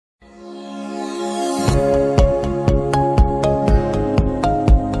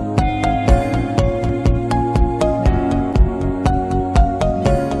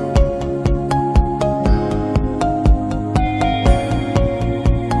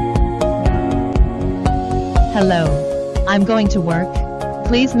Hello. I'm going to work.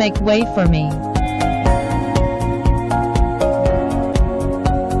 Please make way for me.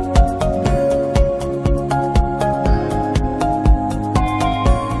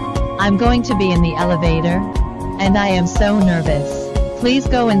 I'm going to be in the elevator, and I am so nervous. Please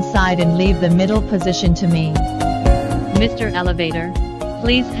go inside and leave the middle position to me. Mr. Elevator,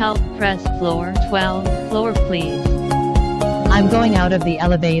 please help press floor 12, floor please. I'm going out of the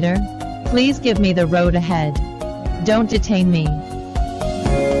elevator. Please give me the road ahead. Don't detain me.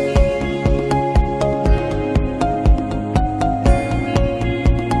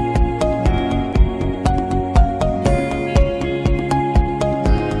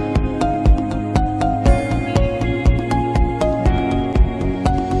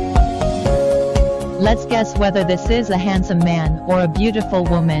 Let's guess whether this is a handsome man or a beautiful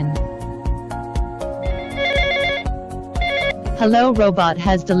woman. Hello, robot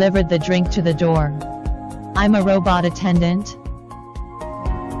has delivered the drink to the door. I'm a robot attendant.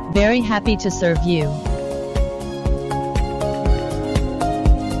 Very happy to serve you.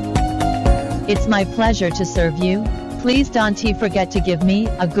 It's my pleasure to serve you. Please don't forget to give me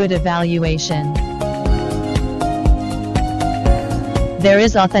a good evaluation. There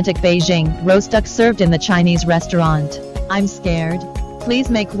is authentic Beijing roast duck served in the Chinese restaurant. I'm scared.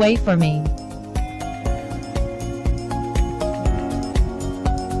 Please make way for me.